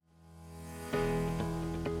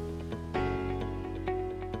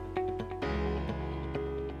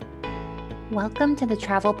Welcome to the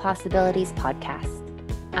Travel Possibilities Podcast.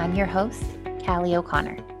 I'm your host, Callie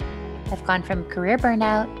O'Connor. I've gone from career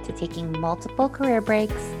burnout to taking multiple career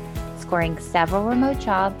breaks, scoring several remote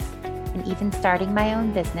jobs, and even starting my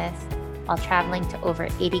own business while traveling to over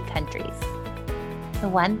 80 countries. The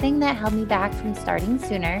one thing that held me back from starting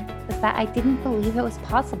sooner was that I didn't believe it was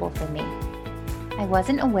possible for me. I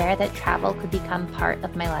wasn't aware that travel could become part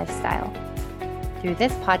of my lifestyle. Through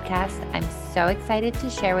this podcast, I'm so excited to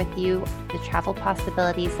share with you the travel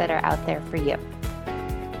possibilities that are out there for you.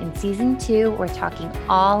 In season 2, we're talking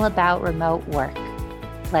all about remote work.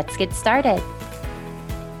 Let's get started.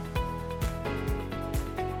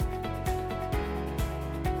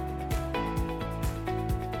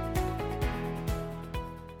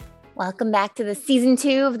 Welcome back to the season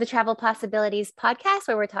 2 of the Travel Possibilities Podcast,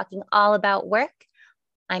 where we're talking all about work.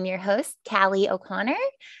 I'm your host, Callie O'Connor.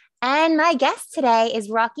 And my guest today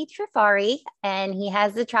is Rocky Trifari, and he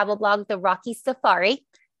has the travel blog, The Rocky Safari.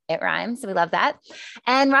 It rhymes, so we love that.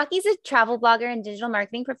 And Rocky's a travel blogger and digital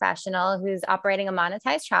marketing professional who's operating a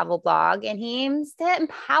monetized travel blog, and he aims to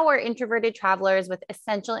empower introverted travelers with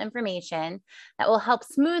essential information that will help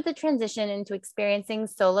smooth the transition into experiencing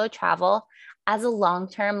solo travel as a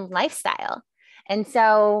long-term lifestyle. And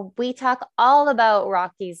so we talk all about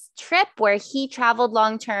Rocky's trip where he traveled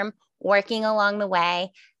long-term, working along the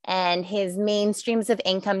way, and his main streams of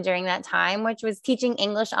income during that time, which was teaching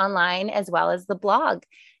English online as well as the blog.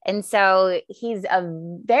 And so he's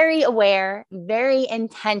very aware, very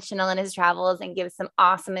intentional in his travels, and gives some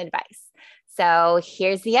awesome advice. So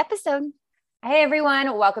here's the episode. Hey,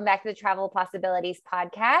 everyone. Welcome back to the Travel Possibilities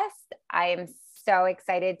Podcast. I am so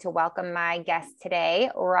excited to welcome my guest today,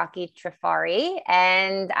 Rocky Trifari,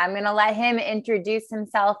 and I'm going to let him introduce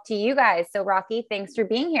himself to you guys. So Rocky, thanks for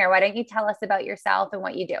being here. Why don't you tell us about yourself and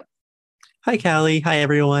what you do? Hi, Callie. Hi,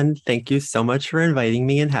 everyone. Thank you so much for inviting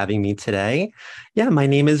me and having me today. Yeah, my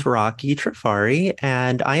name is Rocky Trifari,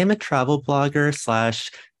 and I am a travel blogger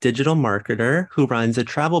 / digital marketer who runs a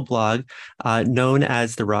travel blog known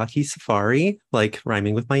as The Rocky Safari, like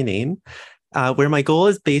rhyming with my name. Where my goal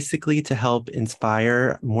is basically to help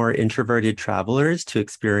inspire more introverted travelers to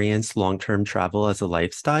experience long-term travel as a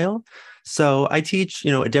lifestyle. So I teach,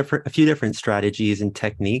 a few different strategies and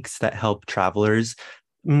techniques that help travelers,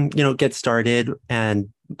 get started. And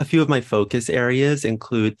a few of my focus areas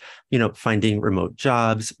include, finding remote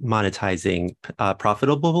jobs, monetizing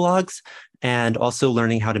profitable blogs, and also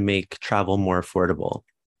learning how to make travel more affordable.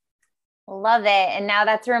 Love it. And now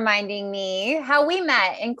that's reminding me how we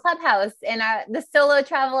met in Clubhouse in the solo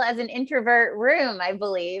travel as an introvert room, I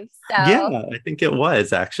believe. So yeah, I think it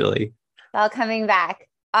was actually. All coming back.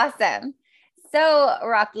 Awesome. So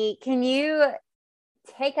Rocky, can you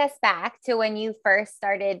take us back to when you first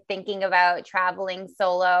started thinking about traveling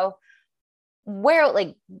solo?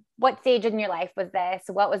 What stage in your life was this?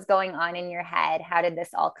 What was going on in your head? How did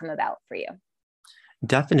this all come about for you?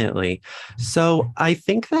 Definitely. So I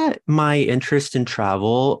think that my interest in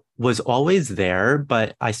travel was always there,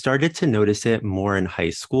 but I started to notice it more in high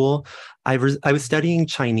school. I was studying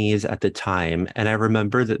Chinese at the time, and I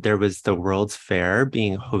remember that there was the World's Fair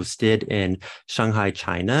being hosted in Shanghai,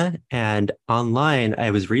 China. And online, I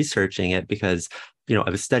was researching it because I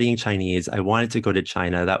was studying Chinese. I wanted to go to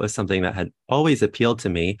China. That was something that had always appealed to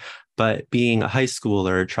me. But being a high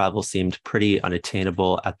schooler, travel seemed pretty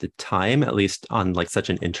unattainable at the time, at least on like such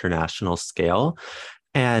an international scale.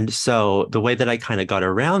 And so the way that I kind of got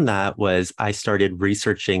around that was I started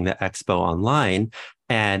researching the expo online,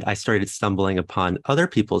 and I started stumbling upon other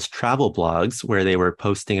people's travel blogs where they were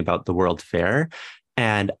posting about the World Fair.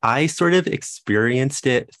 And I sort of experienced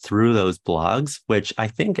it through those blogs, which I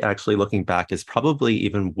think actually looking back is probably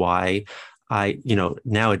even why I,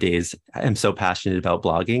 nowadays am so passionate about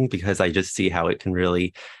blogging, because I just see how it can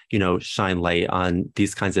really, shine light on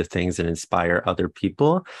these kinds of things and inspire other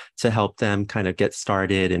people to help them kind of get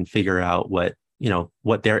started and figure out what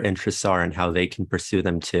their interests are and how they can pursue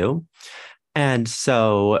them too. And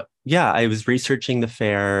so, yeah, I was researching the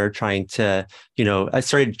fair, trying to, I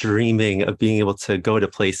started dreaming of being able to go to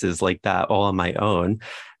places like that all on my own.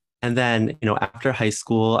 And then, after high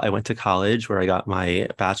school, I went to college where I got my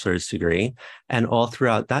bachelor's degree. And all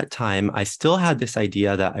throughout that time, I still had this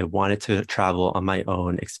idea that I wanted to travel on my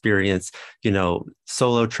own, experience,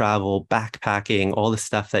 solo travel, backpacking, all the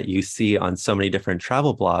stuff that you see on so many different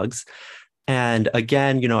travel blogs. And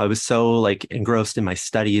again, I was so like engrossed in my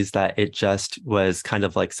studies that it just was kind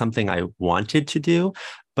of like something I wanted to do,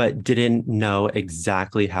 but didn't know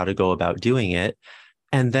exactly how to go about doing it.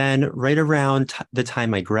 And then right around the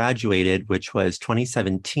time I graduated, which was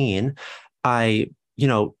 2017, I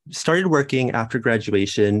started working after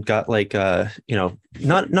graduation, got like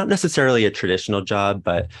not necessarily a traditional job,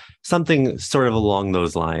 but something sort of along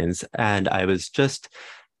those lines. And I was just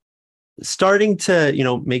starting to,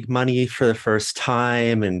 make money for the first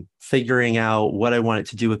time and figuring out what I wanted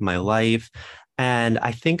to do with my life. And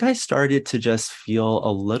I think I started to just feel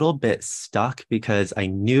a little bit stuck because I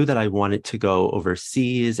knew that I wanted to go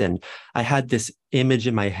overseas. And I had this image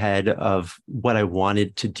in my head of what I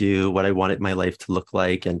wanted to do, what I wanted my life to look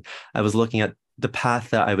like. And I was looking at the path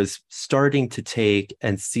that I was starting to take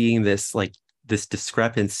and seeing this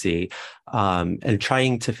discrepancy, and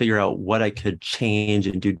trying to figure out what I could change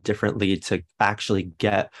and do differently to actually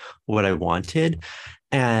get what I wanted.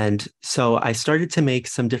 And so I started to make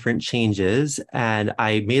some different changes, and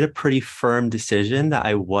I made a pretty firm decision that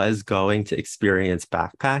I was going to experience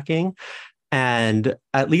backpacking. And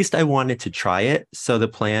at least I wanted to try it. So the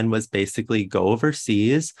plan was basically go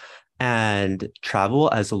overseas and travel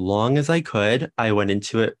as long as I could. I went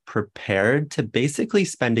into it prepared to basically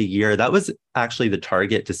spend a year. That was actually the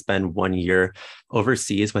target, to spend 1 year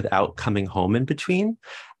overseas without coming home in between.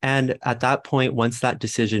 And at that point, once that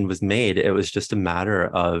decision was made, it was just a matter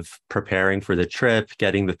of preparing for the trip,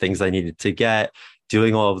 getting the things I needed to get,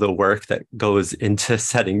 doing all of the work that goes into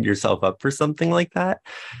setting yourself up for something like that.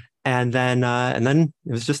 And then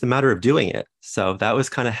it was just a matter of doing it. So that was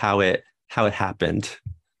kind of how it happened.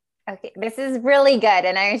 Okay, this is really good.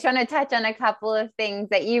 And I just want to touch on a couple of things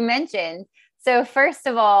that you mentioned. So, first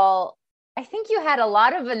of all, I think you had a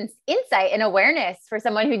lot of insight and awareness for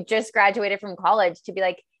someone who just graduated from college to be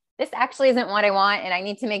like, this actually isn't what I want, and I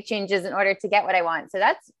need to make changes in order to get what I want. So,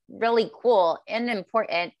 that's really cool and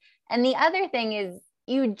important. And the other thing is,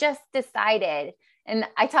 you just decided, and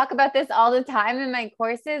I talk about this all the time in my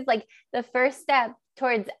courses, like the first step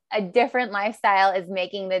towards a different lifestyle is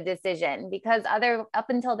making the decision, because up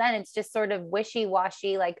until then it's just sort of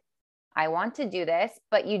wishy-washy, like I want to do this,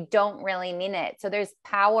 but you don't really mean it. So there's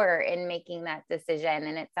power in making that decision,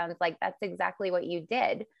 and it sounds like that's exactly what you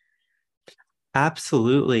did.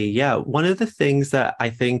 Absolutely. Yeah. One of the things that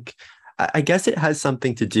I guess it has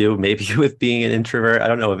something to do maybe with being an introvert. I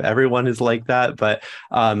don't know if everyone is like that, but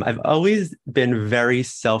I've always been very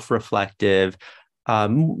self-reflective,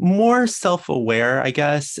 more self-aware, I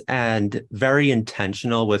guess, and very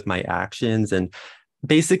intentional with my actions. And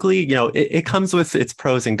basically, it comes with its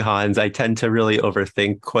pros and cons. I tend to really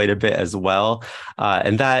overthink quite a bit as well.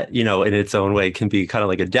 And that, in its own way can be kind of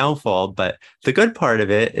like a downfall. But the good part of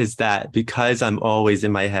it is that because I'm always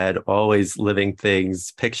in my head, always living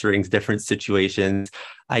things, picturing different situations,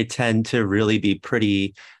 I tend to really be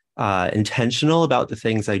pretty intentional about the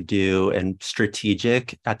things I do and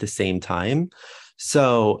strategic at the same time.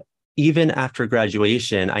 So even after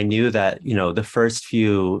graduation, I knew that, the first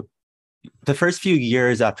few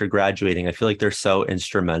years after graduating, I feel like they're so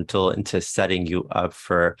instrumental into setting you up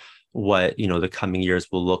for what, the coming years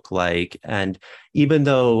will look like. And even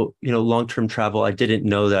though, long-term travel, I didn't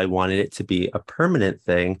know that I wanted it to be a permanent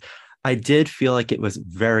thing, I did feel like it was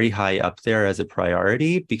very high up there as a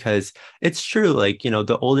priority, because it's true, like,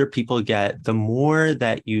 the older people get, the more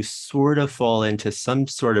that you sort of fall into some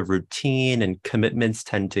sort of routine, and commitments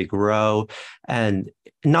tend to grow. And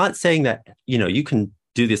not saying that, you can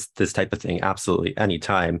do this type of thing absolutely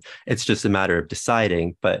anytime. It's just a matter of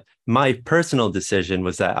deciding. But my personal decision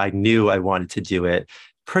was that I knew I wanted to do it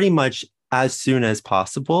pretty much as soon as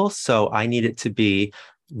possible. So I needed to be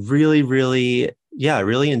really, really, yeah,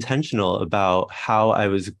 really intentional about how I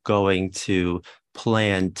was going to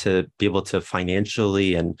plan to be able to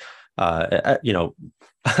financially and,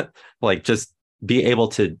 like just be able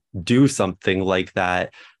to do something like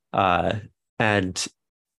that. And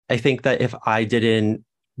I think that if I didn't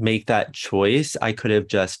make that choice, I could have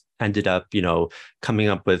just ended up, coming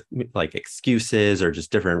up with like excuses or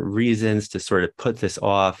just different reasons to sort of put this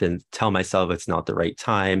off and tell myself it's not the right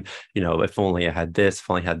time. If only I had this, if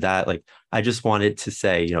only I had that. Like, I just wanted to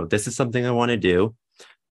say, this is something I want to do.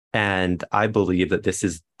 And I believe that this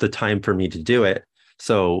is the time for me to do it.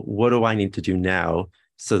 So what do I need to do now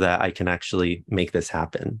so that I can actually make this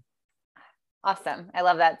happen? Awesome. I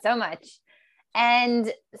love that so much.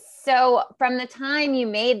 And so from the time you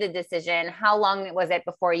made the decision, how long was it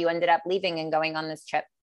before you ended up leaving and going on this trip?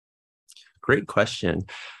 Great question.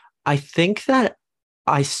 I think that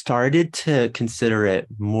I started to consider it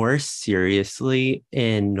more seriously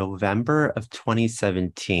in November of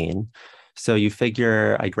 2017. So you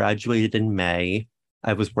figure I graduated in May.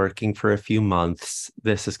 I was working for a few months.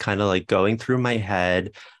 This is kind of like going through my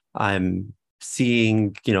head. I'm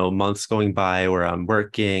seeing, months going by where I'm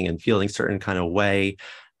working and feeling certain kind of way.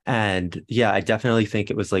 And yeah, I definitely think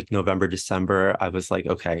it was like November, December. I was like,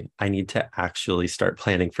 okay, I need to actually start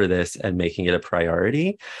planning for this and making it a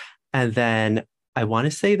priority. And then I want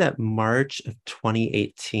to say that March of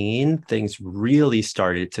 2018, things really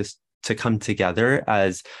started to come together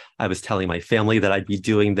as I was telling my family that I'd be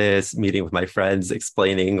doing this, meeting with my friends,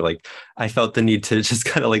 explaining like I felt the need to just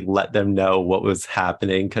kind of like let them know what was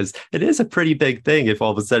happening because it is a pretty big thing if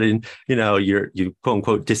all of a sudden, you quote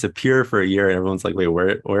unquote disappear for a year and everyone's like, wait,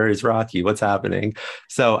 where is Rocky? What's happening?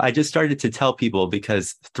 So I just started to tell people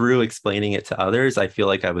because through explaining it to others, I feel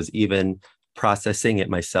like I was even processing it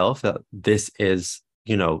myself that this is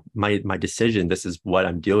my decision, this is what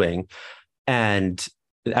I'm doing. And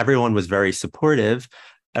everyone was very supportive,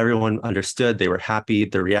 everyone understood, they were happy,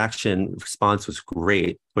 the reaction response was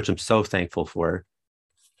great, which I'm so thankful for.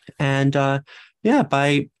 And yeah,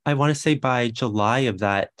 by I want to say by July of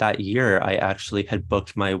that year, I actually had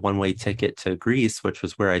booked my one-way ticket to Greece, which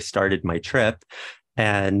was where I started my trip.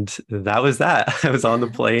 And that was that. I was on the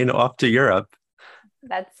plane off to Europe.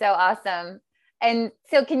 That's so awesome. And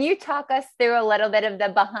so, can you talk us through a little bit of the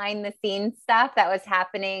behind the scenes stuff that was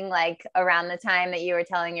happening like around the time that you were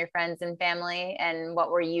telling your friends and family? And what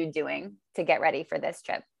were you doing to get ready for this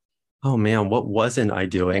trip? Oh man, what wasn't I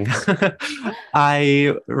doing?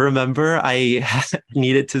 I remember I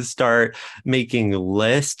needed to start making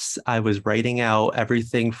lists. I was writing out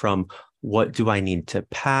everything from what do I need to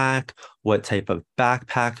pack, what type of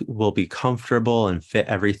backpack will be comfortable and fit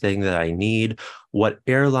everything that I need, what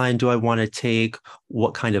airline do I want to take,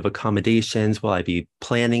 what kind of accommodations will I be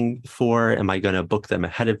planning for? Am I going to book them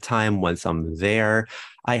ahead of time once I'm there?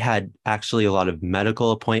 I had actually a lot of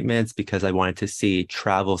medical appointments because I wanted to see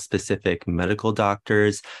travel specific medical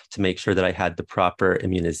doctors to make sure that I had the proper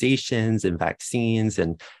immunizations and vaccines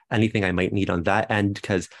and anything I might need on that end.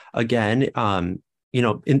 Because again,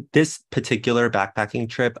 in this particular backpacking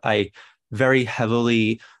trip, I very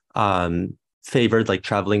heavily favored like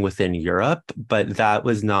traveling within Europe, but that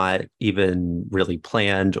was not even really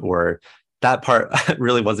planned or that part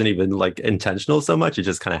really wasn't even like intentional so much. It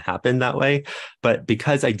just kind of happened that way. But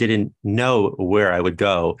because I didn't know where I would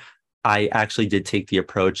go, I actually did take the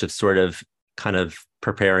approach of sort of kind of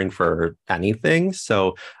preparing for anything.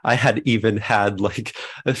 So I had even had like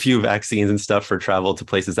a few vaccines and stuff for travel to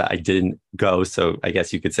places that I didn't go. So I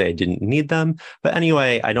guess you could say I didn't need them. But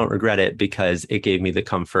anyway, I don't regret it because it gave me the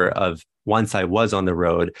comfort of once I was on the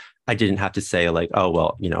road, I didn't have to say like, oh,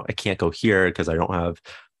 well, I can't go here because I don't have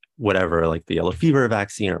whatever, like the yellow fever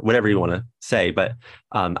vaccine or whatever you want to say. But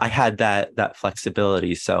I had that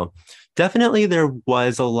flexibility. So definitely there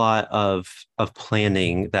was a lot of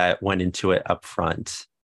planning that went into it up front.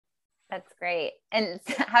 That's great. And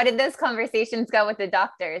how did those conversations go with the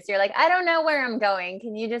doctors? You're like, I don't know where I'm going.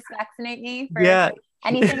 Can you just vaccinate me for Yeah.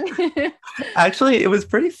 anything? Actually, it was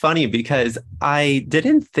pretty funny because I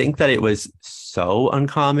didn't think that it was so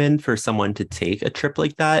uncommon for someone to take a trip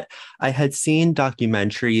like that. I had seen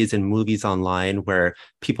documentaries and movies online where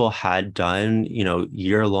people had done,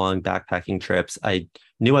 year-long backpacking trips. I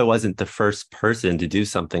knew I wasn't the first person to do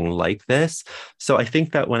something like this. So I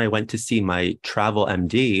think that when I went to see my travel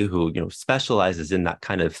MD, who, specializes in that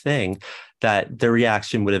kind of thing, that the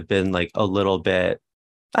reaction would have been like a little bit,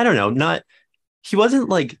 I don't know, not he wasn't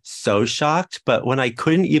like so shocked, but when I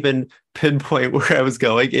couldn't even pinpoint where I was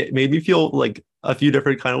going, it made me feel like a few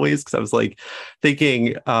different kind of ways because I was like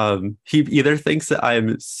thinking he either thinks that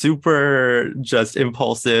I'm super just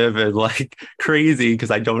impulsive and like crazy because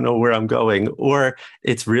I don't know where I'm going, or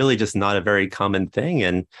it's really just not a very common thing.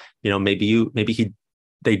 And maybe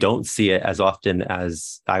they don't see it as often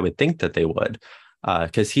as I would think that they would.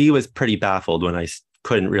 Because he was pretty baffled when I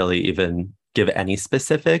couldn't really even give any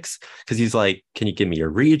specifics because he's like, can you give me your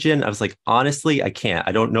region? I was like, honestly, I can't.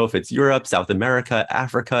 I don't know if it's Europe, South America,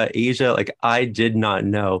 Africa, Asia. Like I did not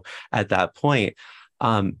know at that point.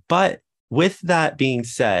 But with that being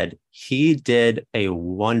said, he did a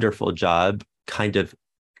wonderful job kind of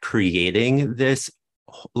creating this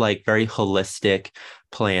like very holistic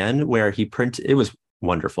plan where it was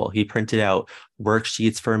wonderful. He printed out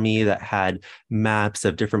worksheets for me that had maps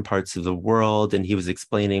of different parts of the world, and he was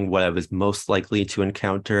explaining what I was most likely to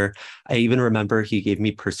encounter. I even remember he gave me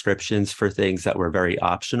prescriptions for things that were very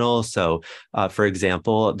optional. So, for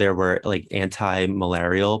example, there were like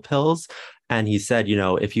anti-malarial pills. And he said,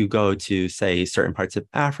 if you go to, say, certain parts of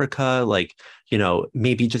Africa, like,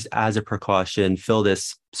 maybe just as a precaution, fill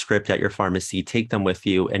this script at your pharmacy, take them with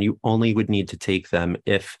you, and you only would need to take them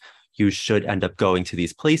if you should end up going to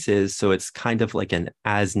these places. So it's kind of like an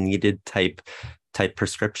as needed type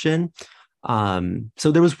prescription.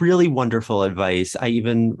 So there was really wonderful advice. I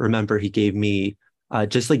even remember he gave me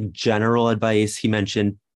just like general advice. He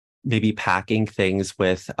mentioned maybe packing things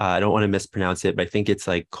with, I don't want to mispronounce it, but I think it's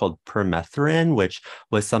like called permethrin, which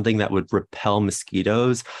was something that would repel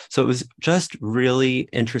mosquitoes. So it was just really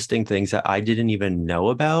interesting things that I didn't even know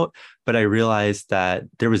about. But I realized that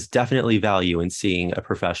there was definitely value in seeing a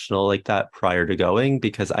professional like that prior to going,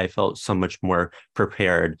 because I felt so much more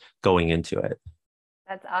prepared going into it.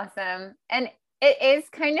 That's awesome. And it is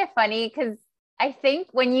kind of funny because I think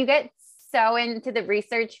when you get so into the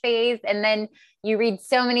research phase and then you read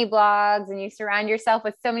so many blogs and you surround yourself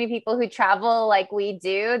with so many people who travel like we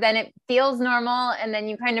do, then it feels normal. And then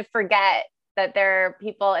you kind of forget that there are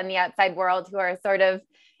people in the outside world who are sort of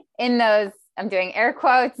in those, I'm doing air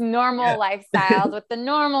quotes, normal Yeah. lifestyles with the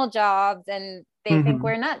normal jobs. And they think Mhm.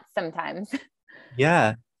 we're nuts sometimes.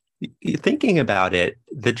 Yeah. Thinking about it,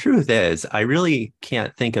 the truth is, I really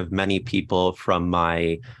can't think of many people from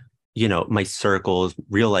my circles,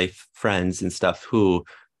 real life friends and stuff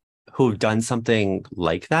who've done something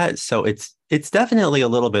like that. So it's definitely a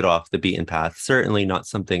little bit off the beaten path, certainly not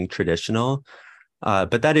something traditional.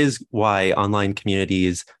 But that is why online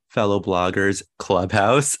communities, fellow bloggers,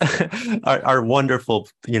 Clubhouse are wonderful,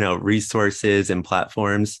 resources and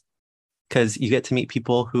platforms, because you get to meet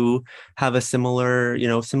people who have a similar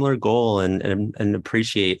goal and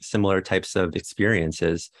appreciate similar types of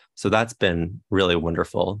experiences. So that's been really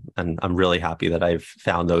wonderful. And I'm really happy that I've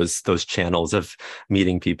found those channels of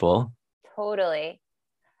meeting people. Totally.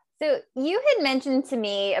 So you had mentioned to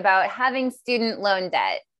me about having student loan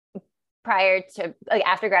debt prior to like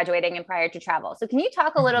after graduating and prior to travel. So can you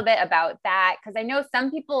talk a little bit about that? Because I know some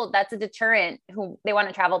people that's a deterrent who they want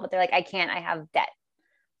to travel, but they're like, I can't, I have debt.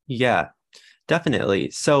 Yeah,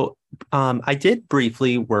 definitely. So, I did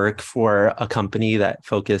briefly work for a company that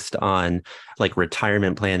focused on like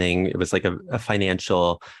retirement planning. It was like a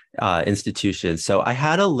financial institution. So I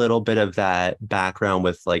had a little bit of that background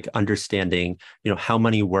with like understanding, how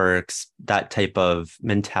money works, that type of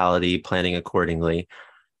mentality, planning accordingly.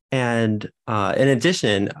 And in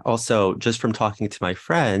addition, also just from talking to my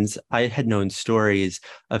friends, I had known stories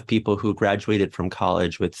of people who graduated from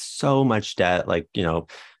college with so much debt, like,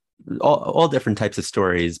 all different types of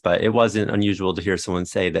stories, but it wasn't unusual to hear someone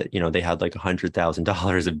say that, they had like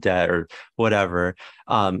 $100,000 of debt or whatever.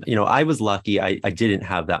 I was lucky. I didn't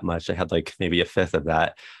have that much. I had like maybe a fifth of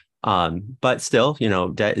that. But still,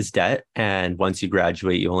 debt is debt. And once you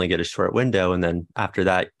graduate, you only get a short window. And then after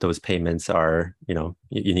that, those payments are, you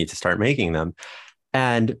need to start making them.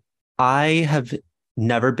 And I have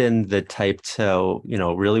never been the type to,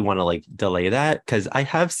 really want to like delay that, because I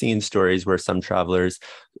have seen stories where some travelers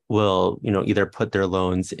will, either put their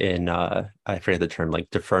loans in, I forget the term, like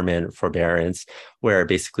deferment forbearance, where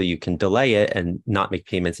basically you can delay it and not make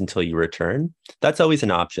payments until you return. That's always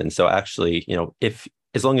an option. So actually, if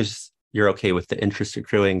as long as you're okay with the interest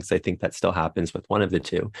accruing, because I think that still happens with one of the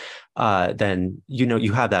two, then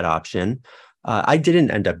you have that option. I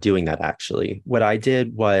didn't end up doing that actually. What I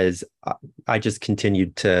did was I just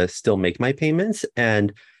continued to still make my payments.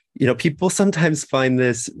 And, people sometimes find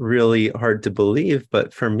this really hard to believe.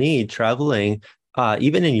 But for me, traveling,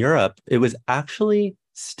 even in Europe, it was actually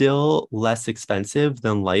still less expensive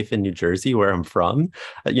than life in New Jersey, where I'm from.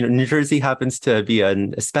 New Jersey happens to be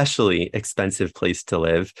an especially expensive place to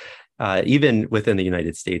live, even within the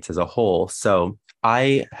United States as a whole. So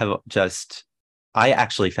I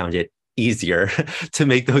actually found it easier to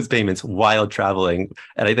make those payments while traveling.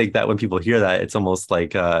 And I think that when people hear that, it's almost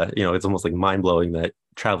like it's almost like mind blowing that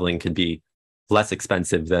traveling can be less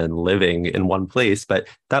expensive than living in one place. But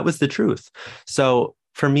that was the truth. So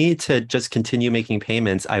for me to just continue making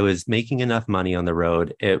payments, I was making enough money on the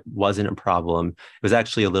road. It wasn't a problem. It was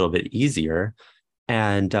actually a little bit easier.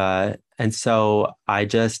 And so I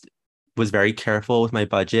just was very careful with my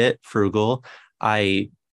budget, frugal. I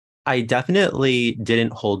I definitely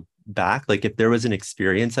didn't hold back. Like if there was an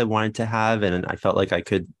experience I wanted to have and I felt like I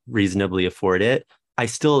could reasonably afford it, I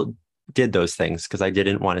still did those things because I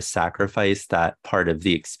didn't want to sacrifice that part of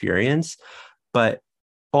the experience. But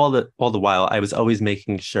all the while, I was always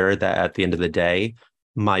making sure that at the end of the day,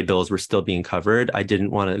 my bills were still being covered. I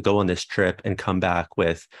didn't want to go on this trip and come back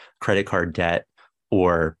with credit card debt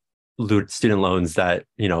or student loans that,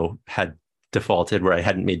 had defaulted where I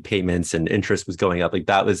hadn't made payments and interest was going up. Like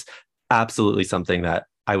that was absolutely something that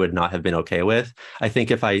I would not have been okay with. I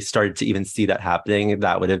think if I started to even see that happening,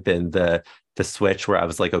 that would have been the switch where I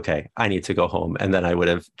was like, okay, I need to go home. And then I would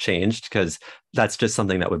have changed because that's just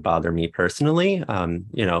something that would bother me personally.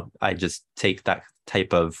 I just take that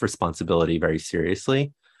type of responsibility very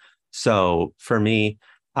seriously. So for me,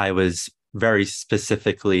 I was I was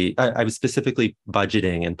specifically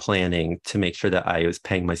budgeting and planning to make sure that I was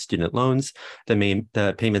paying my student loans.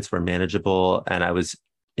 The payments were manageable, and I was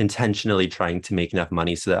intentionally trying to make enough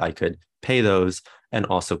money so that I could pay those and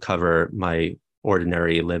also cover my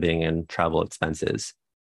ordinary living and travel expenses.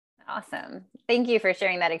 Awesome. Thank you for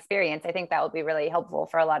sharing that experience. I think that will be really helpful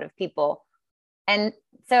for a lot of people. And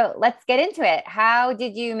so let's get into it. How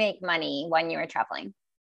did you make money when you were traveling?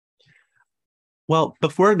 Well,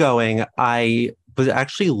 before going, I was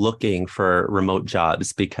actually looking for remote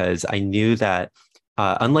jobs because I knew that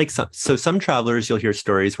unlike some travelers, you'll hear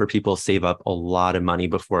stories where people save up a lot of money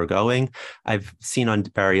before going. I've seen on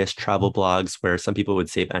various travel blogs where some people would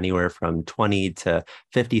save anywhere from $20,000 to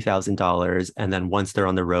 $50,000, and then once they're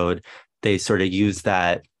on the road, they sort of use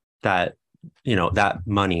that that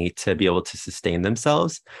money to be able to sustain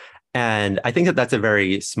themselves. And I think that that's a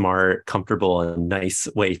very smart, comfortable, and nice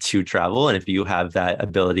way to travel. And if you have that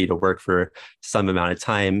ability to work for some amount of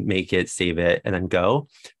time, make it, save it, and then go,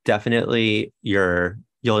 definitely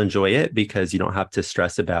you'll enjoy it because you don't have to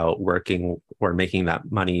stress about working or making that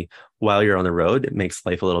money while you're on the road. It makes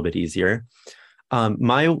life a little bit easier.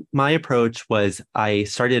 My approach was I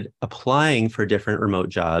started applying for different remote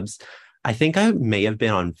jobs. I think I may have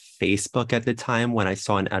been on Facebook at the time when I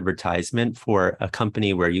saw an advertisement for a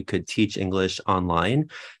company where you could teach English online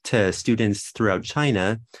to students throughout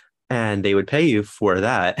China, and they would pay you for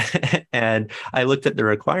that. And I looked at the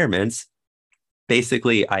requirements.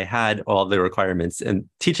 Basically, I had all the requirements, and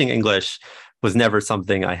teaching English was never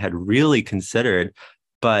something I had really considered.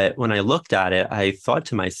 But when I looked at it, I thought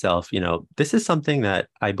to myself, this is something that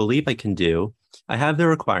I believe I can do. I have the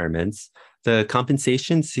requirements. The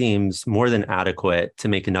compensation seems more than adequate to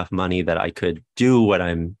make enough money that I could do what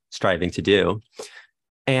I'm striving to do.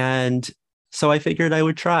 And so I figured I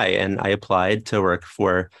would try, and I applied to work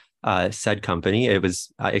for said company. It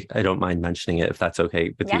was, I don't mind mentioning it if that's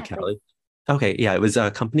okay with you, Callie. Okay, yeah, it was a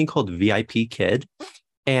company called VIP Kid.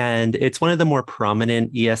 And it's one of the more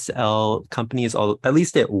prominent ESL companies, at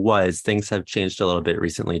least it was. Things have changed a little bit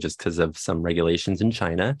recently just because of some regulations in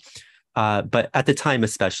China. But at the time,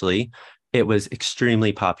 especially, it was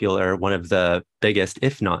extremely popular, one of the biggest,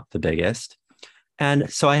 if not the biggest. And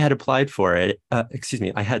so I had applied for it. I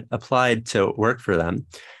had applied to work for them.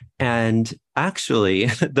 And actually,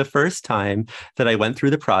 the first time that I went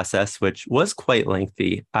through the process, which was quite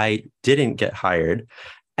lengthy, I didn't get hired.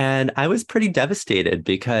 And I was pretty devastated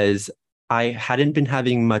because I hadn't been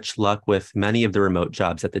having much luck with many of the remote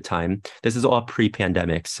jobs at the time. This is all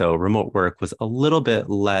pre-pandemic, so remote work was a little bit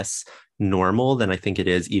less normal than I think it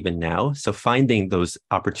is even now. So finding those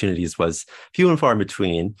opportunities was few and far in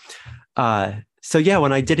between. So yeah,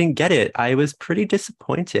 when I didn't get it, I was pretty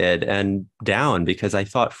disappointed and down because I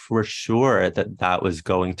thought for sure that that was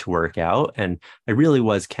going to work out, and I really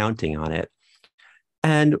was counting on it.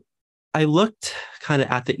 And I looked kind of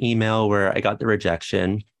at the email where I got the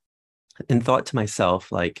rejection and thought to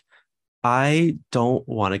myself, like, I don't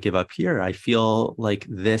want to give up here. I feel like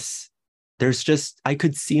I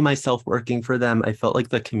could see myself working for them. I felt like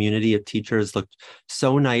the community of teachers looked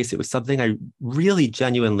so nice. It was something I really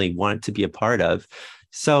genuinely wanted to be a part of.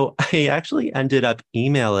 So I actually ended up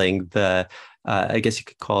emailing I guess you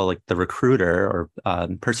could call like the recruiter or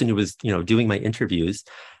person who was, doing my interviews.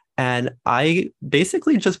 And I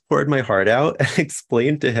basically just poured my heart out and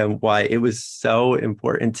explained to him why it was so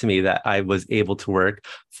important to me that I was able to work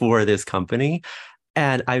for this company.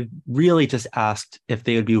 And I really just asked if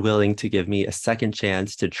they would be willing to give me a second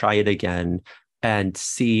chance to try it again and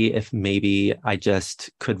see if maybe I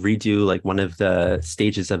just could redo like one of the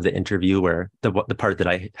stages of the interview where the part that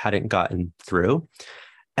I hadn't gotten through.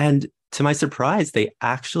 And to my surprise, they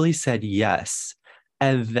actually said yes.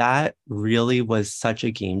 And that really was such a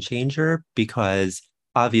game changer because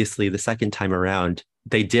obviously the second time around,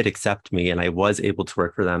 they did accept me and I was able to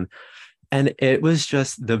work for them. And it was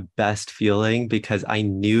just the best feeling because I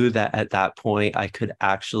knew that at that point I could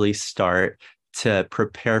actually start to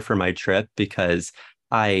prepare for my trip because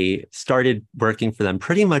I started working for them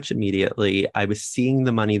pretty much immediately. I was seeing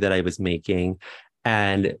the money that I was making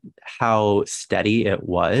and how steady it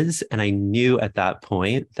was. And I knew at that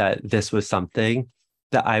point that this was something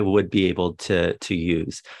that I would be able to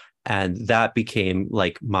use. And that became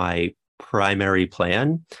like my primary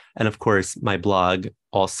plan. And of course, my blog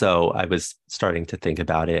also, I was starting to think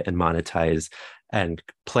about it and monetize and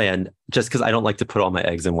plan just because I don't like to put all my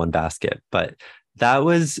eggs in one basket. But that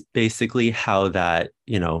was basically how that,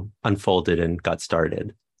 unfolded and got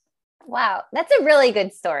started. Wow, that's a really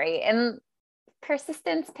good story. And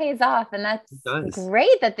persistence pays off. And that's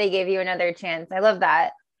great that they gave you another chance. I love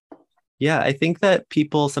that. Yeah, I think that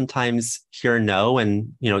people sometimes hear no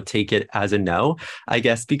and, take it as a no. I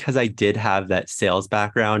guess because I did have that sales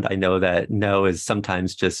background, I know that no is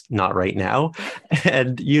sometimes just not right now.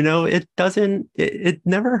 And, it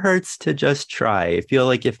never hurts to just try. I feel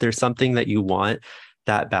like if there's something that you want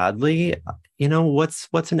that badly,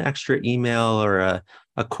 what's an extra email or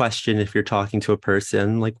a question if you're talking to a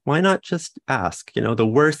person? Like, why not just ask? The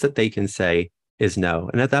worst that they can say is no.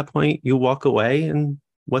 And at that point, you walk away and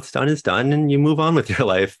what's done is done and you move on with your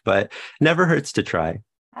life, but never hurts to try.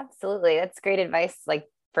 Absolutely. That's great advice, like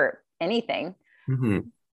for anything. Mm-hmm.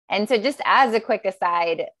 And so, just as a quick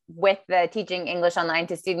aside, with the teaching English online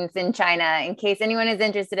to students in China, in case anyone is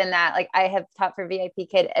interested in that, like I have taught for VIP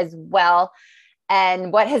Kid as well.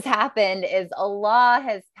 And what has happened is a law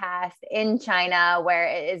has passed in China where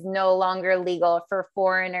it is no longer legal for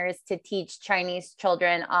foreigners to teach Chinese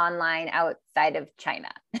children online outside of China.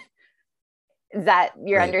 Is that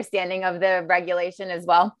your Right. understanding of the regulation as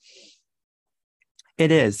well?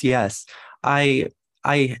 It is, yes. I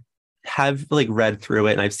have like read through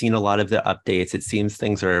it and I've seen a lot of the updates. It seems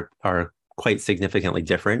things are quite significantly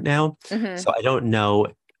different now. Mm-hmm. So I don't know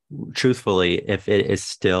truthfully if it is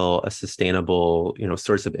still a sustainable,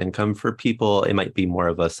 source of income for people. It might be more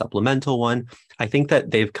of a supplemental one. I think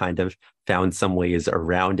that they've kind of found some ways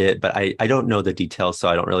around it, but I don't know the details, so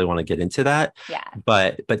I don't really want to get into that. Yeah.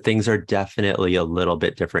 But things are definitely a little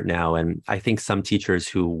bit different now. And I think some teachers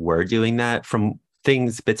who were doing that, from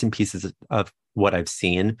things, bits and pieces of what I've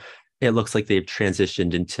seen, it looks like they've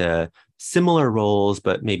transitioned into similar roles,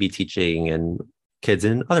 but maybe teaching in kids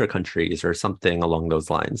in other countries or something along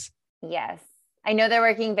those lines. Yes. I know they're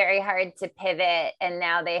working very hard to pivot, and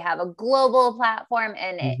now they have a global platform,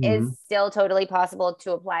 and it is Hmm. still totally possible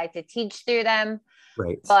to apply to teach through them.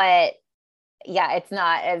 Right. But yeah, it's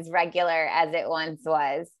not as regular as it once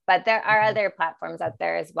was. But there are Mhm. other platforms out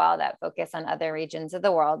there as well that focus on other regions of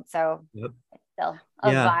the world. So Yep. it's still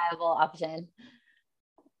a Yeah. viable option.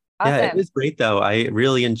 Yeah, it Awesome. was great though. I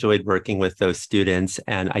really enjoyed working with those students,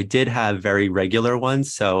 and I did have very regular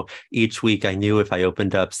ones. So each week I knew if I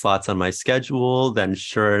opened up slots on my schedule, then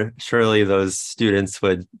surely those students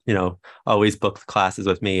would, always book classes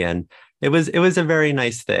with me. And it was a very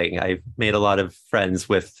nice thing. I made a lot of friends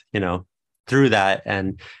through that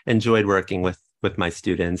and enjoyed working with my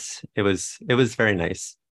students. It was very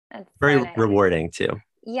nice, That's so very nice. rewarding too.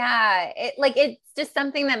 Yeah, it's just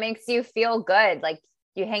something that makes you feel good. Like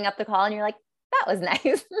you hang up the call and you're like, that was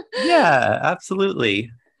nice. Yeah,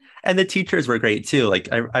 absolutely. And the teachers were great too. Like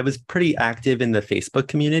I was pretty active in the Facebook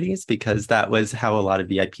communities because that was how a lot of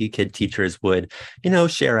VIP Kid teachers would,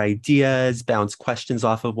 share ideas, bounce questions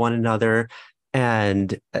off of one another.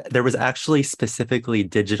 And there was actually specifically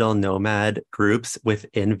digital nomad groups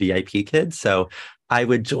within VIP Kids. So I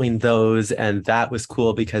would join those, and that was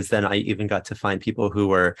cool because then I even got to find people who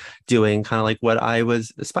were doing kind of like what I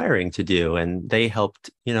was aspiring to do. And they helped,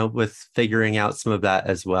 with figuring out some of that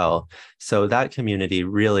as well. So that community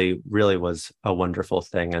really, really was a wonderful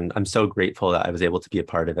thing. And I'm so grateful that I was able to be a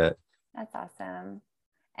part of it. That's awesome.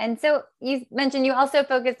 And so you mentioned you also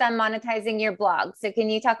focused on monetizing your blog. So can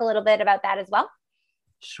you talk a little bit about that as well?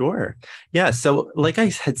 Sure. Yeah. So, like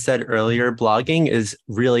I had said earlier, blogging is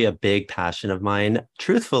really a big passion of mine.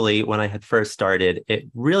 Truthfully, when I had first started, it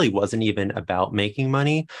really wasn't even about making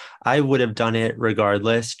money. I would have done it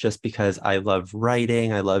regardless, just because I love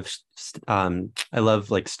writing. I love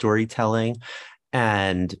like storytelling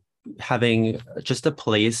and having just a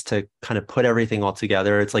place to kind of put everything all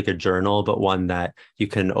together. It's like a journal, but one that you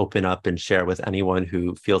can open up and share with anyone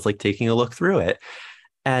who feels like taking a look through it.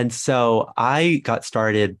 And so I got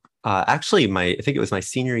started actually I think it was my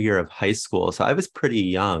senior year of high school. So I was pretty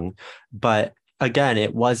young, but again,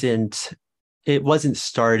 it wasn't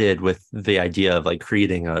started with the idea of like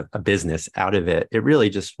creating a business out of it. It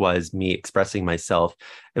really just was me expressing myself.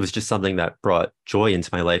 It was just something that brought joy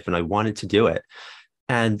into my life and I wanted to do it.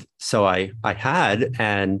 And so I had,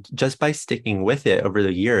 and just by sticking with it over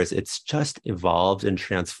the years, it's just evolved and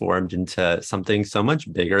transformed into something so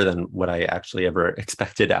much bigger than what I actually ever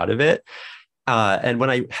expected out of it. And when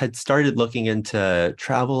I had started looking into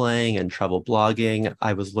traveling and travel blogging,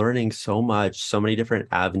 I was learning so much, so many different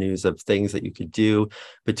avenues of things that you could do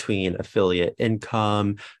between affiliate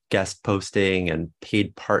income, guest posting, and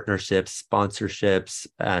paid partnerships, sponsorships,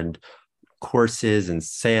 and courses and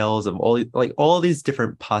sales of all these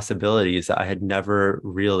different possibilities that I had never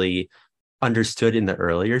really understood in the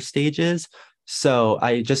earlier stages. So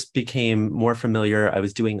I just became more familiar. I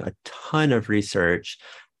was doing a ton of research.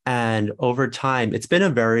 And over time, it's been a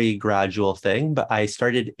very gradual thing, but I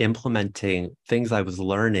started implementing things I was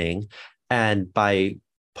learning. And by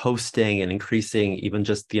posting and increasing even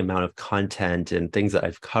just the amount of content and things that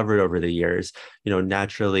I've covered over the years,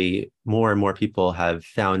 naturally more and more people have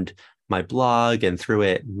found my blog and through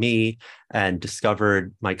it me and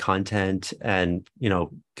discovered my content and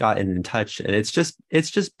gotten in touch, and it's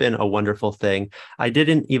just been a wonderful thing. I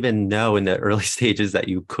didn't even know in the early stages that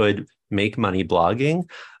you could make money blogging,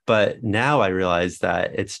 but now I realize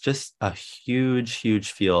that it's just a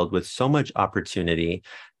huge field with so much opportunity.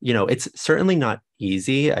 It's certainly not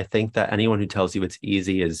easy. I think that anyone who tells you it's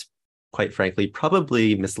easy is, quite frankly,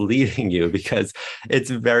 probably misleading you, because it's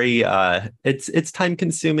very it's time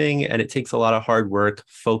consuming, and it takes a lot of hard work,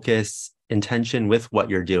 focus, intention with what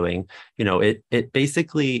you're doing. It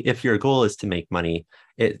basically, if your goal is to make money,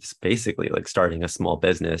 it's basically like starting a small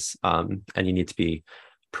business, and you need to be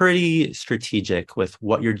pretty strategic with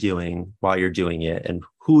what you're doing while you're doing it and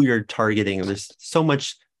who you're targeting. There's so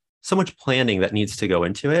much planning that needs to go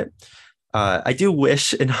into it. I do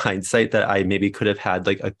wish in hindsight that I maybe could have had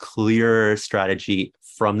like a clearer strategy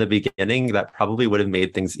from the beginning that probably would have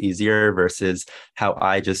made things easier versus how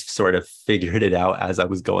I just sort of figured it out as I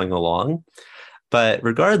was going along. But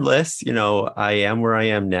regardless, I am where I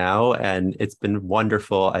am now, and it's been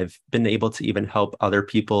wonderful. I've been able to even help other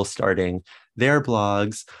people starting their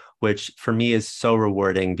blogs, which for me is so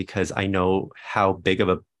rewarding because I know how big of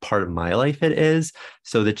a part of my life it is.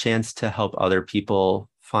 So the chance to help other people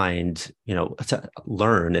find, to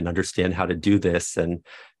learn and understand how to do this, and,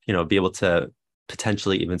 be able to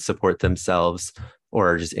potentially even support themselves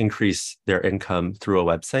or just increase their income through a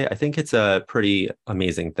website, I think it's a pretty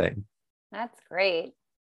amazing thing. That's great.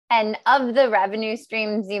 And of the revenue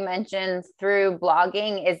streams you mentioned through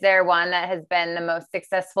blogging, is there one that has been the most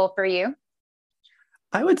successful for you?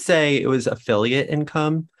 I would say it was affiliate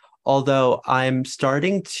income, although I'm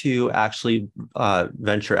starting to actually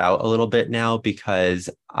venture out a little bit now because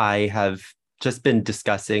I have just been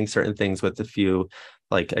discussing certain things with a few,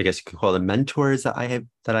 like I guess you could call them mentors that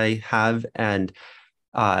I have, and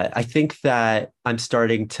I think that I'm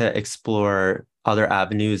starting to explore other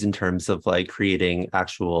avenues in terms of like creating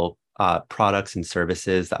actual products and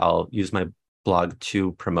services that I'll use my blog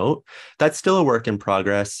to promote. That's still a work in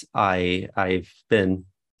progress. I've been,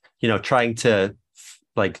 trying to,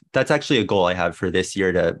 like, that's actually a goal I have for this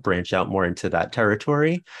year, to branch out more into that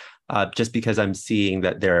territory, just because I'm seeing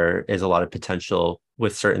that there is a lot of potential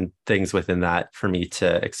with certain things within that for me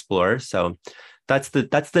to explore. So that's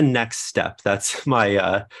the next step. That's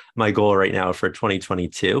my goal right now for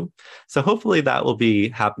 2022. So hopefully that will be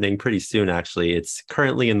happening pretty soon. Actually, it's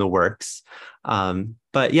currently in the works.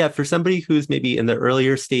 But yeah, for somebody who's maybe in the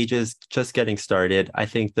earlier stages, just getting started, I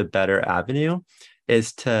think the better avenue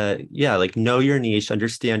is to, yeah, like know your niche,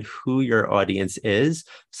 understand who your audience is,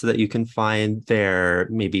 so that you can find their,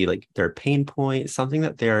 maybe like their pain point, something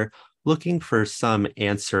that they're looking for some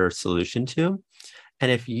answer solution to.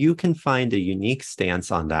 And if you can find a unique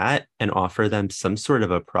stance on that and offer them some sort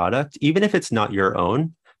of a product, even if it's not your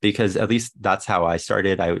own, because at least that's how I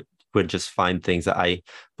started. I would just find things that I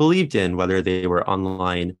believed in, whether they were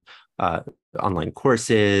online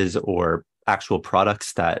courses or actual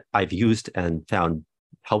products that I've used and found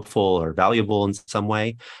helpful or valuable in some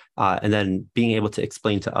way. And then being able to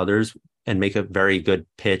explain to others and make a very good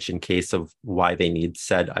pitch in case of why they need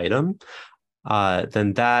said item,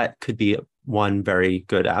 then that could be one very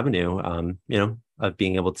good avenue, of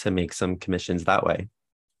being able to make some commissions that way.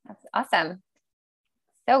 That's awesome.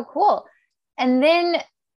 So cool. And then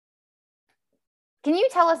can you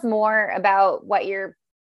tell us more about what your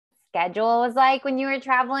schedule was like when you were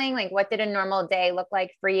traveling? Like, what did a normal day look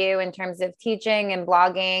like for you in terms of teaching and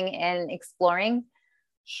blogging and exploring?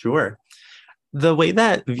 Sure. The way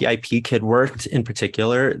that VIP Kid worked in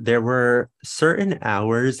particular, there were certain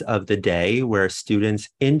hours of the day where students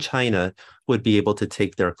in China would be able to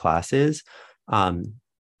take their classes. Um,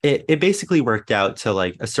 it basically worked out to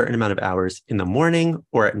like a certain amount of hours in the morning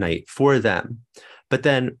or at night for them. But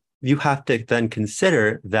then you have to then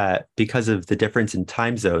consider that because of the difference in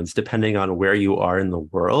time zones, depending on where you are in the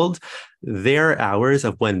world, their hours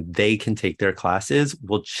of when they can take their classes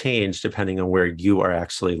will change depending on where you are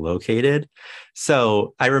actually located.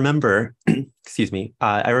 So I remember, excuse me,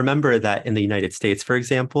 I remember that in the United States, for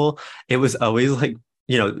example, it was always like,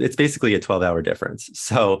 it's basically a 12-hour difference.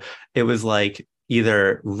 So it was like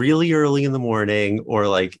either really early in the morning or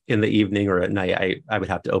like in the evening or at night, I would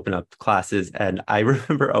have to open up classes. And I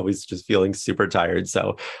remember always just feeling super tired.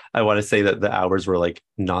 So I want to say that the hours were like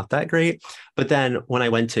not that great. But then when I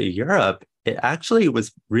went to Europe, it actually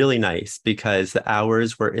was really nice because the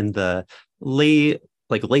hours were in the late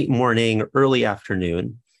morning, early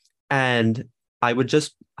afternoon. And I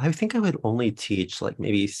think I would only teach like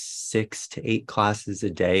maybe 6 to 8 classes a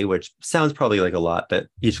day, which sounds probably like a lot, but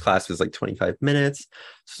each class was like 25 minutes.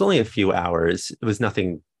 So it's only a few hours. It was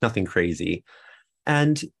nothing crazy.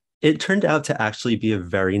 And it turned out to actually be a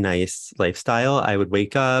very nice lifestyle. I would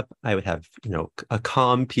wake up, I would have, a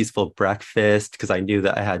calm, peaceful breakfast because I knew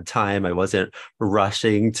that I had time. I wasn't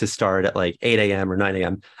rushing to start at like 8 a.m. or 9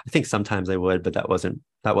 a.m. I think sometimes I would, but that wasn't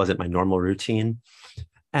my normal routine.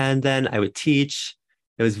 And then I would teach.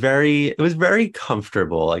 It was very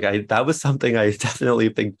comfortable. Like that was something I definitely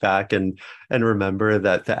think back and remember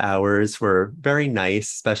that the hours were very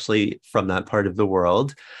nice, especially from that part of the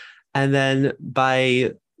world. And then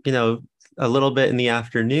by, you know, a little bit in the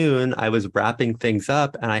afternoon, I was wrapping things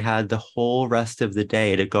up and I had the whole rest of the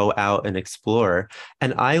day to go out and explore.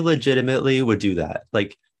 And I legitimately would do that.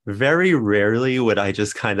 Like very rarely would I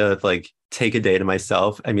just kind of like take a day to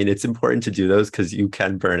myself. I mean, it's important to do those because you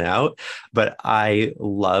can burn out, but I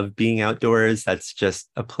love being outdoors. That's just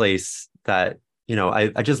a place that,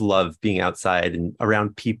 I just love being outside and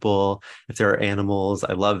around people. If there are animals,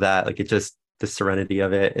 I love that. Like the serenity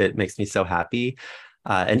of it makes me so happy.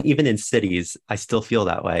 And even in cities, I still feel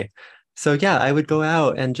that way. So yeah, I would go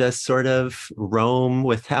out and just sort of roam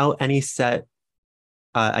without any set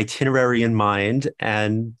itinerary in mind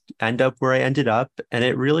and end up where I ended up. And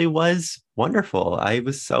it really was wonderful. I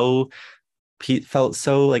was felt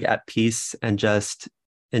so like at peace and just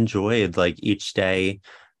enjoyed like each day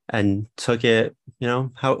and took it,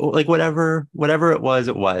 how like whatever it was,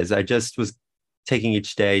 it was. I just was taking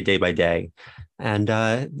each day by day. And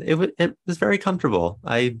it was very comfortable.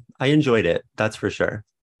 I enjoyed it, that's for sure.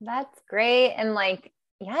 That's great. And like,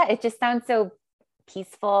 yeah, it just sounds so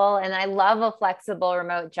peaceful. And I love a flexible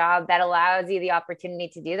remote job that allows you the opportunity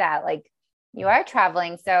to do that. Like you are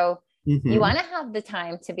traveling, so you Mhm. want to have the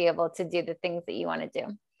time to be able to do the things that you want to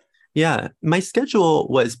do. Yeah, my schedule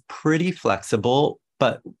was pretty flexible,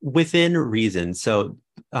 but within reason. So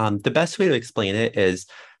the best way to explain it is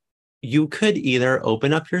you could either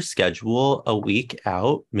open up your schedule a week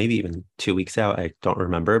out, maybe even 2 weeks out. I don't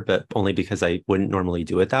remember, but only because I wouldn't normally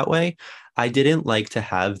do it that way. I didn't like to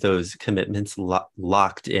have those commitments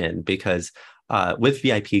locked in because with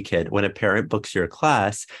VIP Kid, when a parent books your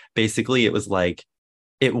class, basically it was like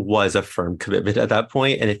it was a firm commitment at that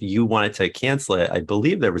point. And if you wanted to cancel it, I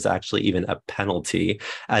believe there was actually even a penalty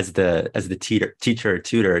as the teacher or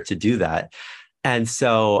tutor to do that. And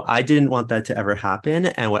so I didn't want that to ever happen.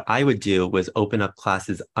 And what I would do was open up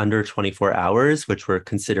classes under 24 hours, which were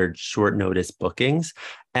considered short notice bookings.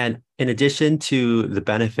 And in addition to the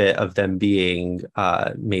benefit of them being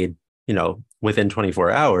made, within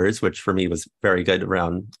 24 hours, which for me was very good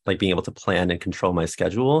around like being able to plan and control my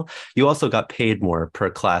schedule, you also got paid more per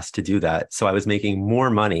class to do that. So I was making more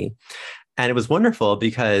money. And it was wonderful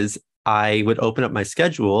because I would open up my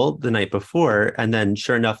schedule the night before, and then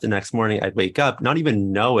sure enough, the next morning I'd wake up not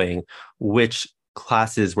even knowing which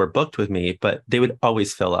classes were booked with me, but they would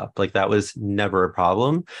always fill up. Like that was never a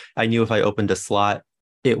problem. I knew if I opened a slot,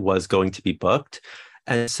 it was going to be booked.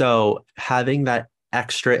 And so having that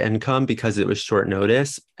extra income because it was short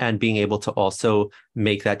notice and being able to also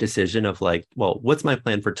make that decision of like, well, what's my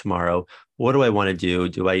plan for tomorrow? What do I want to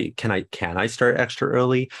do? Can I start extra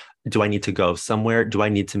early? Do I need to go somewhere? Do I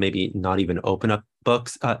need to maybe not even open up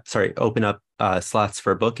slots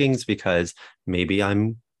for bookings because maybe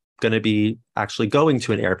I'm going to be actually going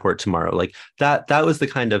to an airport tomorrow? Like that was the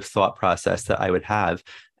kind of thought process that I would have.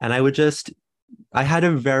 And I had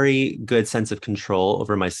a very good sense of control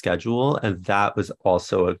over my schedule. And that was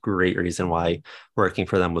also a great reason why working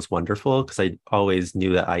for them was wonderful because I always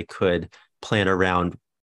knew that I could plan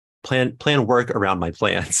work around my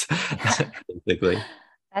plans, basically.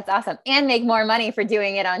 That's awesome. And make more money for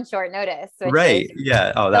doing it on short notice, which is Right.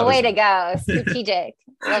 Yeah. Oh, the that way was to go. Strategic.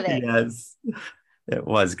 Love it. yes, it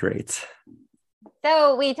was great.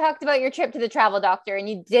 So we talked about your trip to the travel doctor and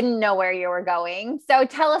you didn't know where you were going. So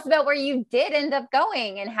tell us about where you did end up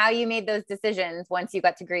going and how you made those decisions once you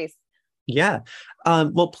got to Greece. Yeah.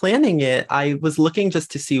 Well, planning it, I was looking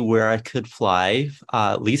just to see where I could fly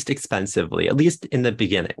least expensively, at least in the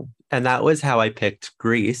beginning. And that was how I picked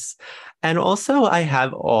Greece. And also, I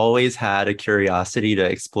have always had a curiosity to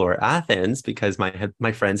explore Athens because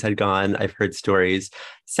my friends had gone. I've heard stories.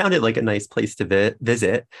 Sounded like a nice place to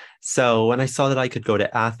visit. So when I saw that I could go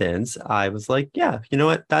to Athens, I was like, yeah, you know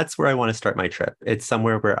what? That's where I want to start my trip. It's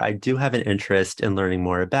somewhere where I do have an interest in learning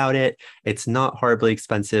more about it. It's not horribly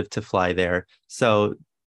expensive to fly there. So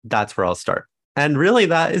that's where I'll start. And really,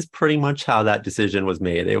 that is pretty much how that decision was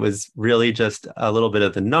made. It was really just a little bit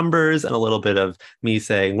of the numbers and a little bit of me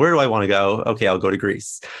saying, where do I want to go? Okay, I'll go to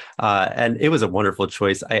Greece. And it was a wonderful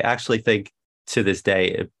choice. I actually think to this day,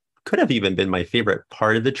 it could have even been my favorite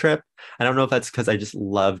part of the trip. I don't know if that's because I just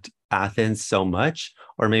loved Athens so much,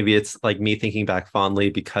 or maybe it's like me thinking back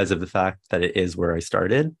fondly because of the fact that it is where I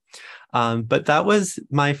started. But that was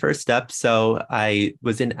my first step. So I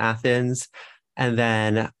was in Athens, and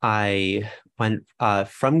then I went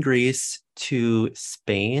from Greece to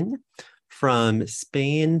Spain, from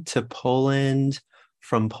Spain to Poland,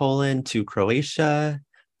 from Poland to Croatia,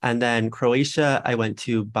 and then Croatia, I went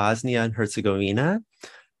to Bosnia and Herzegovina.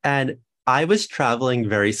 And I was traveling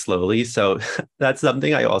very slowly. So that's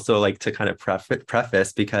something I also like to kind of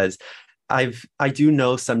preface because I do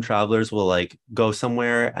know some travelers will like go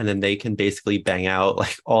somewhere and then they can basically bang out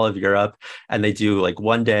like all of Europe, and they do like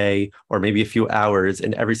one day or maybe a few hours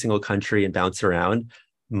in every single country and bounce around.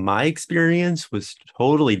 My experience was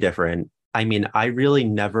totally different. I mean, I really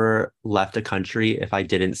never left a country if I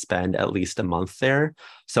didn't spend at least a month there.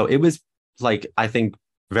 So it was like, I think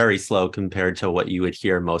very slow compared to what you would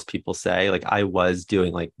hear most people say. Like I was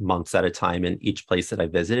doing like months at a time in each place that I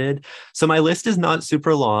visited. So my list is not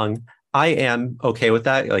super long. I am okay with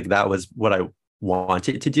that. Like that was what I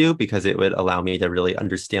wanted to do because it would allow me to really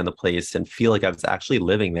understand the place and feel like I was actually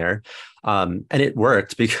living there. And it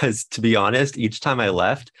worked because, to be honest, each time I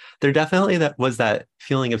left, there definitely that was that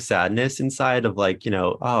feeling of sadness inside of like,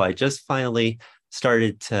 oh, I just finally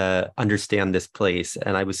started to understand this place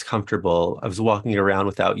and I was comfortable. I was walking around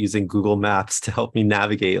without using Google Maps to help me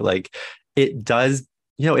navigate. Like it does,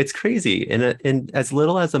 it's crazy. In as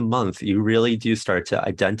little as a month, you really do start to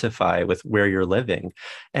identify with where you're living.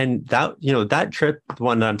 And that, that trip, the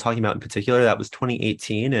one that I'm talking about in particular, that was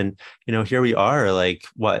 2018. And, here we are, like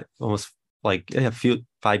what, almost like a few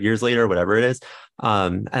 5 years later, whatever it is.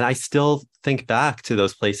 And I still think back to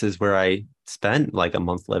those places where I spent like a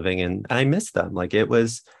month living and I miss them. Like it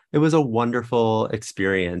was a wonderful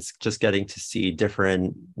experience just getting to see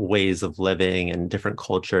different ways of living and different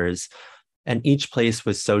cultures. And each place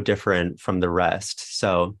was so different from the rest.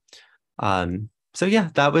 So yeah,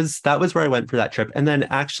 that was where I went for that trip. And then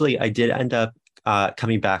actually I did end up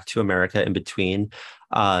coming back to America in between,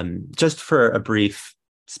 just for a brief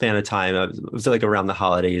span of time. It was like around the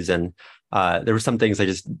holidays, and there were some things I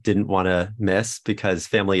just didn't want to miss because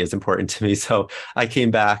family is important to me. So I came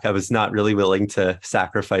back. I was not really willing to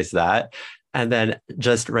sacrifice that. And then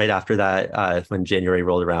just right after that, when January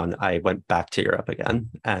rolled around, I went back to Europe again.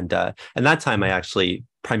 And that time I actually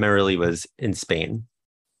primarily was in Spain.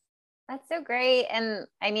 That's so great. And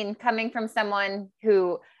I mean, coming from someone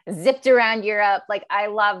who zipped around Europe, like I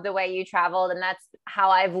love the way you traveled. And that's how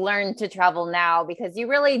I've learned to travel now, because you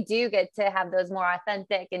really do get to have those more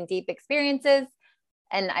authentic and deep experiences.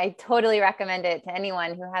 And I totally recommend it to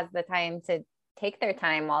anyone who has the time to take their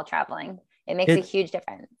time while traveling. It makes a It, huge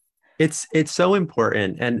difference. it's so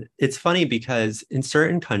important. And it's funny because in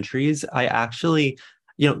certain countries, I actually,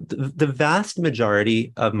 the vast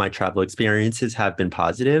majority of my travel experiences have been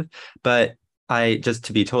positive, but just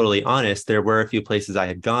to be totally honest, there were a few places I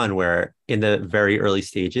had gone where in the very early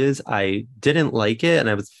stages, I didn't like it and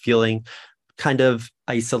I was feeling kind of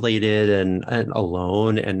isolated and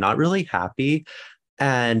alone and not really happy.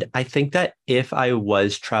 And I think that if I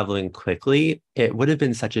was traveling quickly, it would have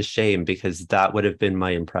been such a shame because that would have been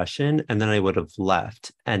my impression. And then I would have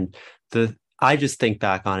left. And I just think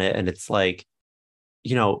back on it and it's like,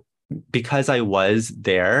 you know, because I was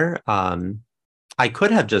there, I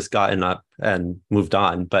could have just gotten up and moved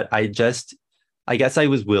on, but I guess I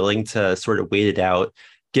was willing to sort of wait it out,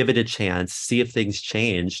 give it a chance, see if things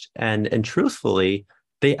changed. And truthfully,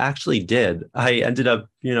 they actually did. I ended up,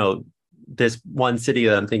 this one city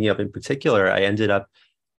that I'm thinking of in particular, I ended up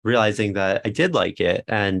realizing that I did like it.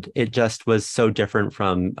 And it just was so different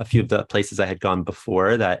from a few of the places I had gone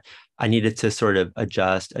before that I needed to sort of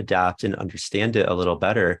adjust, adapt, and understand it a little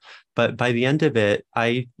better. But by the end of it,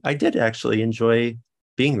 I did actually enjoy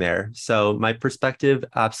being there. So my perspective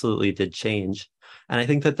absolutely did change. And I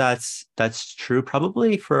think that that's true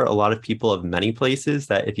probably for a lot of people of many places,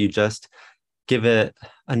 that if you just give it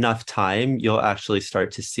enough time, you'll actually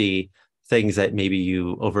start to see things that maybe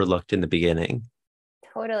you overlooked in the beginning.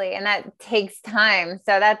 Totally. And that takes time.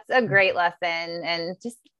 So that's a great lesson, and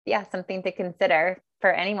just, yeah, something to consider for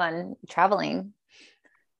anyone traveling.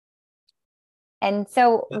 And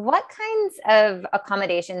so, what kinds of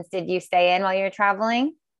accommodations did you stay in while you were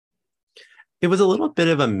traveling? It was a little bit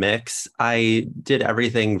of a mix. I did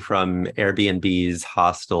everything from Airbnbs,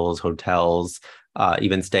 hostels, hotels,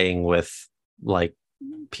 even staying with like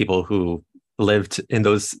people who lived in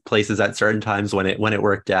those places at certain times when it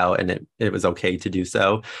worked out and it was okay to do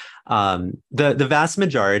so. The vast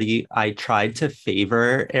majority, I tried to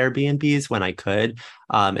favor Airbnbs when I could,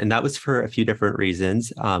 and that was for a few different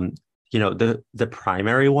reasons. the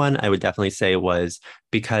primary one I would definitely say was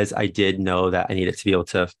because I did know that I needed to be able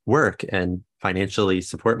to work and financially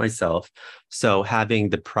support myself. So having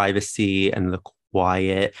the privacy and the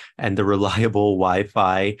quiet and the reliable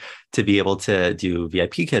Wi-Fi to be able to do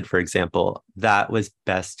VIPKid, for example, that was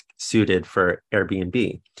best suited for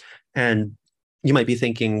Airbnb. And you might be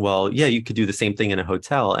thinking, well, yeah, you could do the same thing in a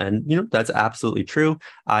hotel. And, that's absolutely true.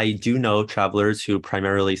 I do know travelers who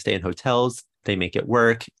primarily stay in hotels. They make it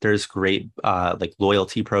work. There's great like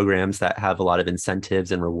loyalty programs that have a lot of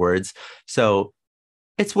incentives and rewards. So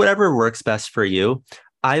it's whatever works best for you.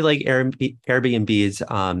 I like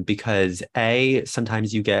Airbnbs because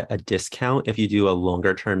sometimes you get a discount if you do a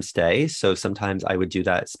longer term stay. So sometimes I would do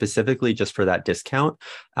that specifically just for that discount,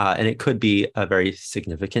 and it could be a very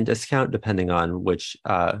significant discount depending on which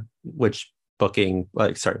which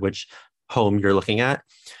home you're looking at.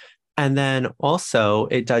 And then also,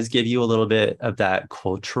 it does give you a little bit of that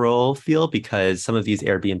cultural feel because some of these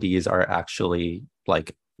Airbnbs are actually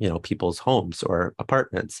like people's homes or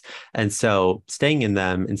apartments. And so staying in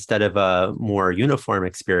them instead of a more uniform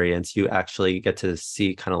experience, you actually get to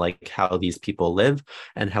see kind of like how these people live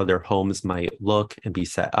and how their homes might look and be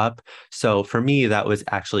set up. So for me, that was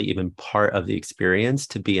actually even part of the experience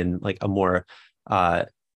to be in like a more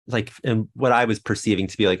in what I was perceiving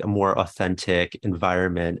to be like a more authentic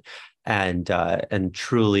environment and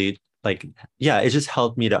truly it just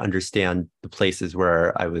helped me to understand the places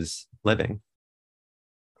where I was living.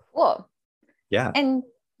 Cool. Yeah. And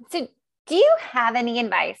so do you have any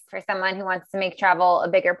advice for someone who wants to make travel a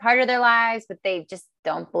bigger part of their lives, but they just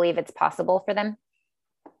don't believe it's possible for them?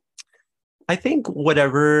 I think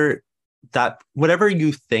whatever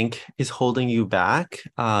you think is holding you back,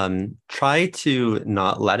 try to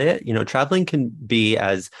not let it. Traveling can be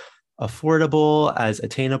as affordable, as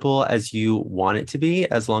attainable as you want it to be,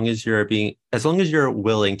 as long as you're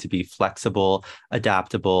willing to be flexible,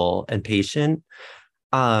 adaptable, and patient.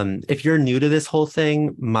 If you're new to this whole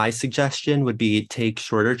thing, my suggestion would be take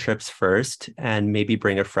shorter trips first and maybe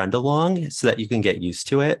bring a friend along so that you can get used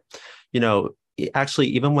to it. Actually,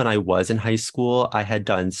 even when I was in high school, I had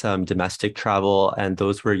done some domestic travel, and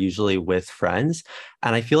those were usually with friends.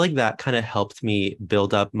 And I feel like that kind of helped me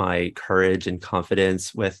build up my courage and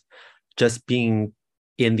confidence with just being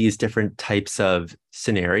in these different types of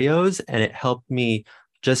scenarios. And it helped me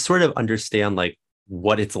just sort of understand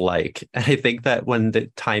what it's like. And I think that when the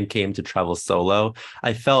time came to travel solo,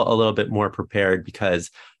 I felt a little bit more prepared because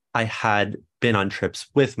I had been on trips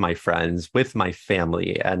with my friends, with my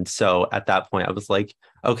family. And so at that point, I was like,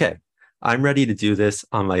 okay, I'm ready to do this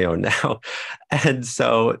on my own now. And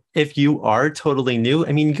so if you are totally new,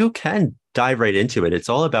 you can dive right into it. It's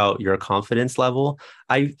all about your confidence level.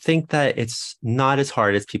 I think that it's not as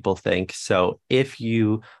hard as people think. So if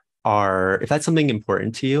that's something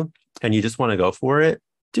important to you and you just want to go for it,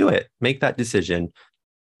 do it. Make that decision.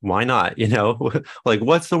 Why not?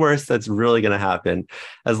 What's the worst that's really going to happen?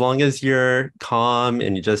 As long as you're calm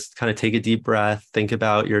and you just kind of take a deep breath, think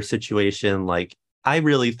about your situation. I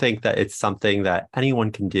really think that it's something that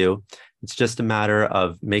anyone can do. It's just a matter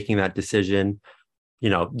of making that decision,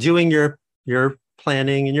 doing your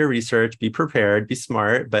planning and your research, be prepared, be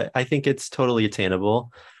smart, but I think it's totally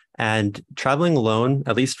attainable. And traveling alone,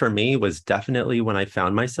 at least for me, was definitely when I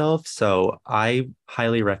found myself. So I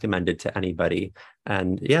highly recommend it to anybody.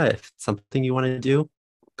 And yeah, if it's something you want to do,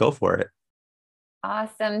 go for it.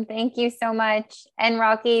 Awesome. Thank you so much. And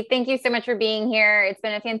Rocky, thank you so much for being here. It's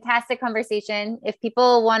been a fantastic conversation. If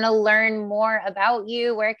people want to learn more about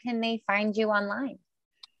you, where can they find you online?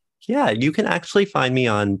 Yeah, you can actually find me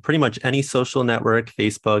on pretty much any social network,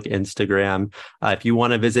 Facebook, Instagram. If you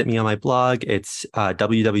want to visit me on my blog, it's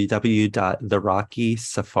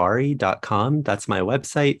www.therockysafari.com. That's my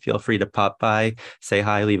website. Feel free to pop by, say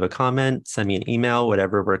hi, leave a comment, send me an email,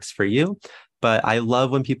 whatever works for you. But I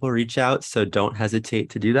love when people reach out, so don't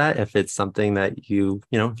hesitate to do that. If it's something that if you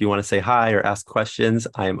want to say hi or ask questions,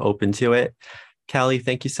 I am open to it. Callie,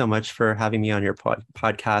 thank you so much for having me on your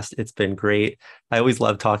podcast. It's been great. I always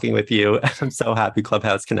love talking with you. I'm so happy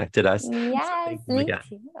Clubhouse connected us. Yes, so me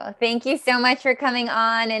too. Thank you so much for coming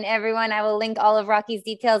on. And everyone, I will link all of Rocky's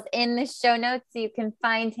details in the show notes so you can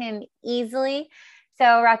find him easily.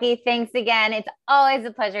 So Rocky, thanks again. It's always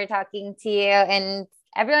a pleasure talking to you. And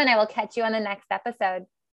everyone, I will catch you on the next episode.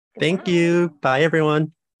 Goodbye. Thank you. Bye,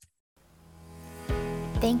 everyone.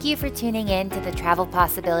 Thank you for tuning in to the Travel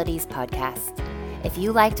Possibilities podcast. If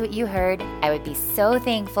you liked what you heard, I would be so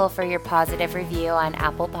thankful for your positive review on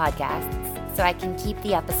Apple Podcasts so I can keep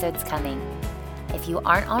the episodes coming. If you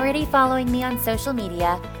aren't already following me on social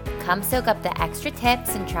media, Come soak up the extra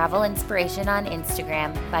tips and travel inspiration on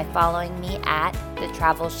Instagram by following me at The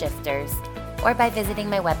Travel Shifters or by visiting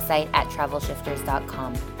my website at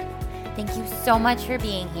travelshifters.com. Thank you so much for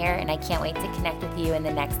being here, and I can't wait to connect with you in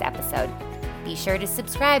the next episode. Be sure to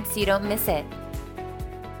subscribe so you don't miss it.